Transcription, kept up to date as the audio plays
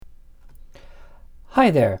Hi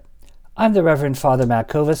there. I'm the Reverend Father Matt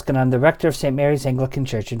Kovisk, and I'm the rector of St. Mary's Anglican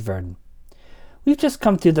Church in Vernon. We've just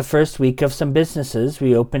come through the first week of some businesses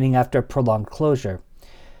reopening after a prolonged closure.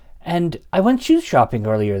 And I went shoe shopping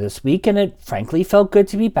earlier this week, and it frankly felt good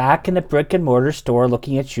to be back in a brick-and-mortar store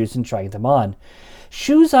looking at shoes and trying them on.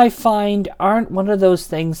 Shoes, I find, aren't one of those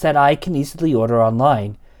things that I can easily order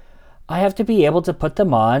online. I have to be able to put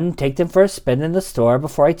them on, take them for a spin in the store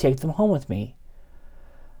before I take them home with me.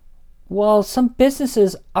 While some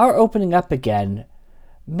businesses are opening up again,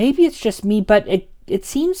 maybe it's just me, but it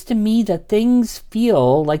seems to me that things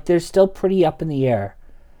feel like they're still pretty up in the air.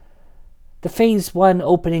 The Phase 1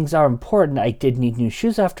 openings are important. I did need new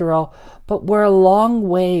shoes after all, but we're a long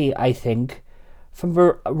way, I think, from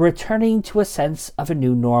returning to a sense of a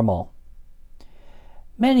new normal.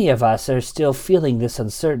 Many of us are still feeling this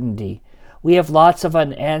uncertainty. We have lots of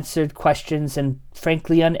unanswered questions and,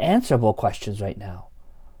 frankly, unanswerable questions right now.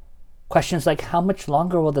 Questions like, how much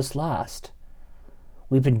longer will this last?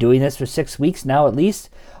 We've been doing this for 6 weeks now at least,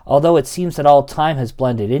 although it seems that all time has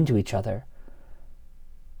blended into each other.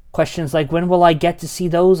 Questions like, when will I get to see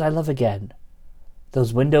those I love again?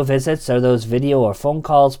 Those window visits or those video or phone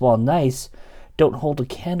calls, while nice, don't hold a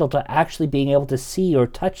candle to actually being able to see or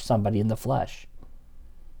touch somebody in the flesh.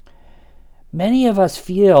 Many of us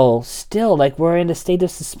feel still like we're in a state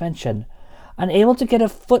of suspension, unable to get a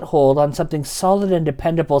foothold on something solid and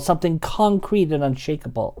dependable, something concrete and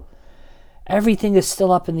unshakable. Everything is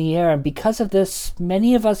still up in the air, and because of this,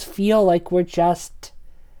 many of us feel like we're just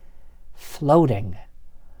floating.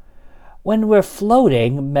 When we're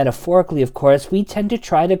floating, metaphorically of course, we tend to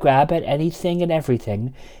try to grab at anything and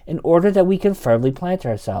everything in order that we can firmly plant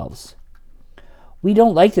ourselves. We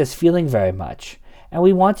don't like this feeling very much, and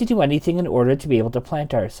we want to do anything in order to be able to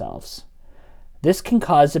plant ourselves. This can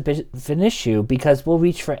cause a bit of an issue because we'll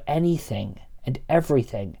reach for anything and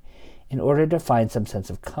everything in order to find some sense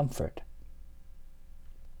of comfort.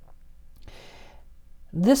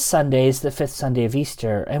 This Sunday is the fifth Sunday of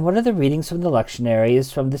Easter, and one of the readings from the lectionary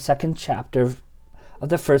is from the second chapter of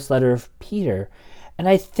the first letter of Peter, and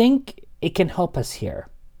I think it can help us here.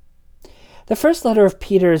 The first letter of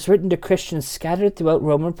Peter is written to Christians scattered throughout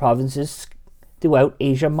Roman provinces throughout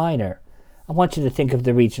Asia Minor. I want you to think of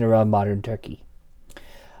the region around modern Turkey.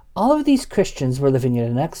 All of these Christians were living in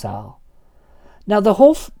an exile. Now, the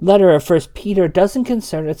whole letter of 1 Peter doesn't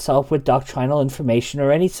concern itself with doctrinal information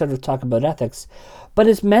or any sort of talk about ethics, but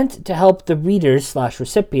is meant to help the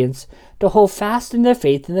readers/recipients to hold fast in their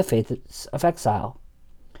faith in the faith of exile.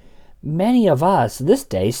 Many of us this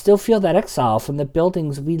day still feel that exile from the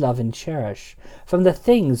buildings we love and cherish, from the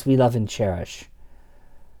things we love and cherish.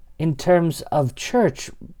 In terms of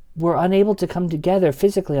church, we're unable to come together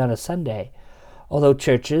physically on a Sunday, although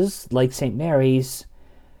churches, like St. Mary's,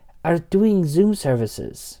 are doing Zoom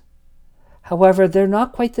services. However, they're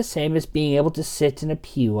not quite the same as being able to sit in a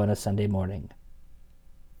pew on a Sunday morning.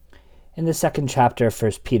 In the second chapter of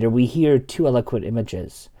 1 Peter, we hear two eloquent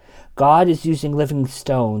images. God is using living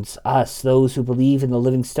stones, us, those who believe in the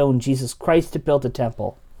living stone, Jesus Christ, to build a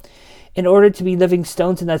temple. In order to be living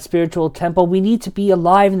stones in that spiritual temple, we need to be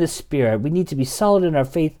alive in the Spirit. We need to be solid in our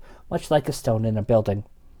faith, much like a stone in a building.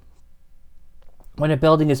 When a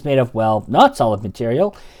building is made of, not solid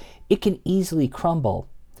material, it can easily crumble.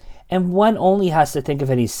 And one only has to think of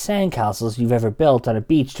any sandcastles you've ever built on a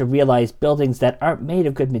beach to realize buildings that aren't made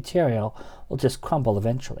of good material will just crumble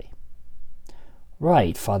eventually.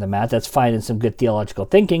 Right, Father Matt, that's fine and some good theological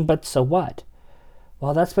thinking, but so what?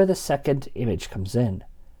 Well, that's where the second image comes in.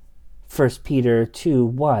 1 Peter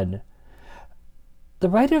 2:1. The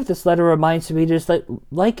writer of this letter reminds the readers that,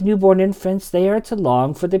 like newborn infants, they are to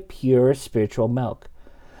long for the pure spiritual milk.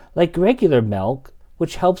 Like regular milk,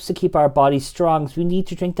 which helps to keep our bodies strong, we need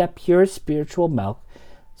to drink that pure spiritual milk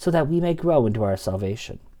so that we may grow into our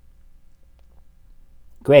salvation.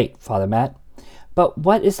 Great, Father Matt. But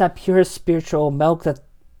what is that pure spiritual milk that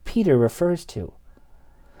Peter refers to?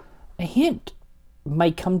 A hint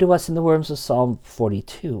might come to us in the words of Psalm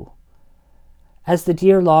 42. As the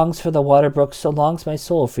deer longs for the water brook, so longs my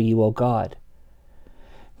soul for you, O God.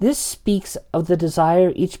 This speaks of the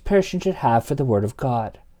desire each person should have for the Word of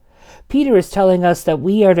God. Peter is telling us that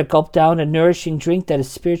we are to gulp down a nourishing drink that is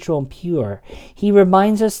spiritual and pure. He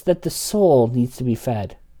reminds us that the soul needs to be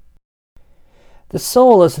fed. The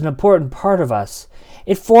soul is an important part of us.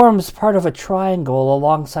 It forms part of a triangle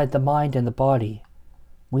alongside the mind and the body.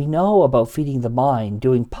 We know about feeding the mind,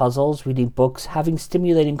 doing puzzles, reading books, having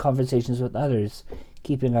stimulating conversations with others,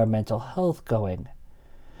 keeping our mental health going.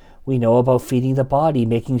 We know about feeding the body,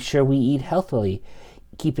 making sure we eat healthily,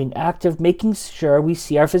 keeping active, making sure we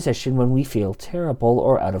see our physician when we feel terrible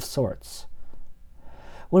or out of sorts.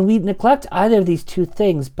 When we neglect either of these two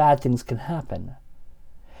things, bad things can happen.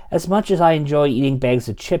 As much as I enjoy eating bags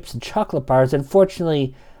of chips and chocolate bars,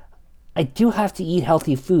 unfortunately, I do have to eat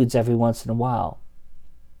healthy foods every once in a while.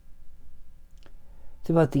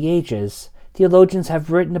 Throughout the ages, theologians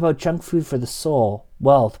have written about junk food for the soul,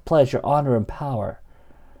 wealth, pleasure, honor, and power.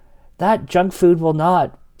 That junk food will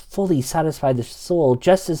not fully satisfy the soul,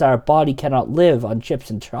 just as our body cannot live on chips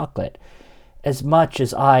and chocolate, as much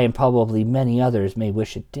as I and probably many others may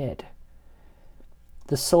wish it did.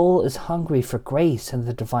 The soul is hungry for grace and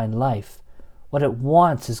the divine life. What it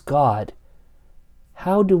wants is God.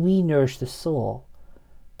 How do we nourish the soul?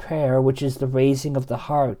 Prayer, which is the raising of the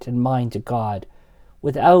heart and mind to God.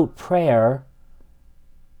 Without prayer,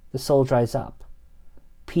 the soul dries up.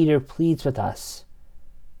 Peter pleads with us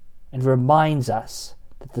and reminds us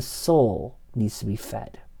that the soul needs to be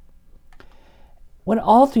fed. When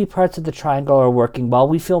all three parts of the triangle are working well,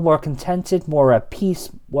 we feel more contented, more at peace,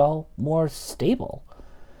 more stable.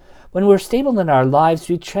 When we're stable in our lives,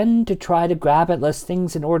 we tend to try to grab at less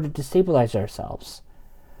things in order to stabilize ourselves.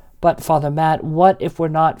 But, Father Matt, what if we're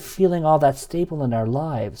not feeling all that stable in our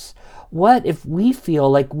lives? What if we feel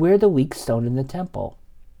like we're the weak stone in the temple?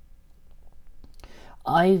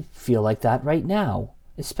 I feel like that right now,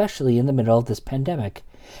 especially in the middle of this pandemic.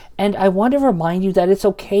 And I want to remind you that it's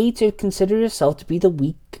okay to consider yourself to be the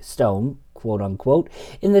weak stone, quote unquote,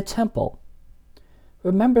 in the temple.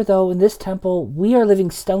 Remember, though, in this temple, we are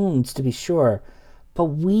living stones, to be sure, but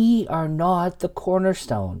we are not the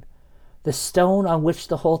cornerstone, the stone on which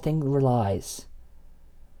the whole thing relies.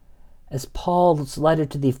 As Paul's letter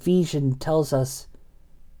to the Ephesians tells us,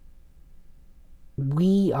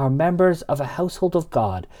 we are members of a household of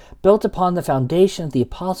God, built upon the foundation of the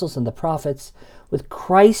apostles and the prophets, with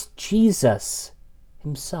Christ Jesus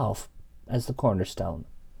himself as the cornerstone.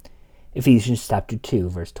 Ephesians chapter 2,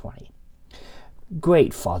 verse 20.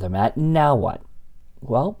 Great, Father Matt. Now what?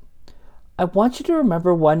 Well, I want you to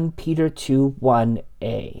remember 1 Peter 2,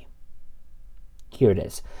 1a. Here it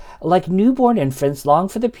is. Like newborn infants, long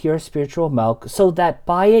for the pure spiritual milk, so that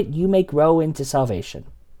by it you may grow into salvation.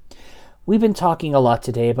 We've been talking a lot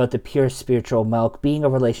today about the pure spiritual milk being a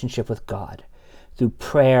relationship with God through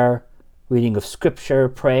prayer, reading of scripture,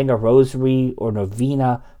 praying a rosary or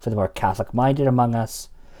novena for the more Catholic-minded among us,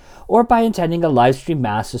 or by attending a live stream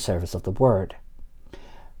mass or service of the word.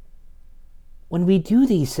 When we do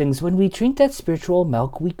these things, when we drink that spiritual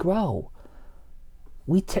milk, we grow.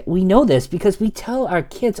 We know this because we tell our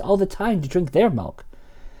kids all the time to drink their milk,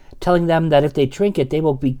 telling them that if they drink it, they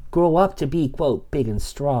will grow up to be, quote, big and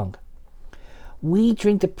strong. We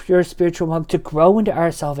drink the pure spiritual milk to grow into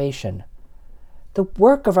our salvation. The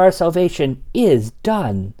work of our salvation is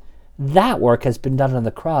done. That work has been done on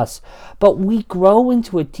the cross, but we grow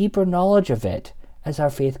into a deeper knowledge of it as our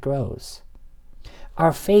faith grows.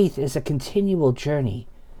 Our faith is a continual journey.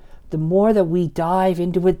 The more that we dive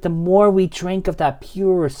into it, the more we drink of that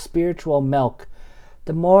pure spiritual milk,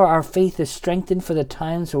 the more our faith is strengthened for the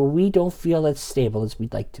times where we don't feel as stable as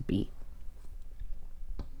we'd like to be.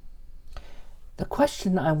 The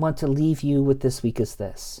question I want to leave you with this week is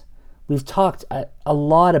this. We've talked a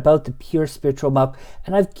lot about the pure spiritual milk,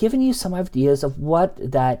 and I've given you some ideas of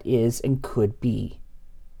what that is and could be.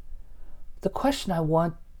 The question I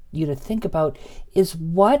want you to think about is,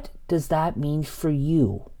 what does that mean for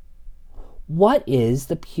you? What is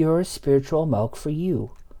the pure spiritual milk for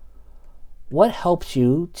you? What helps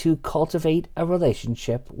you to cultivate a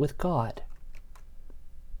relationship with God?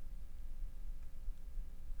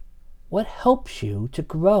 What helps you to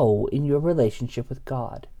grow in your relationship with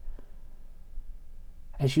God?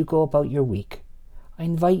 As you go about your week, I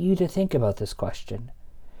invite you to think about this question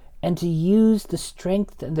and to use the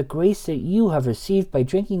strength and the grace that you have received by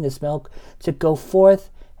drinking this milk to go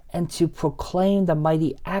forth and to proclaim the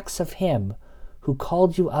mighty acts of Him who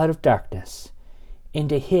called you out of darkness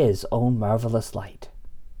into His own marvelous light.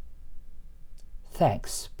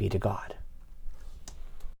 Thanks be to God.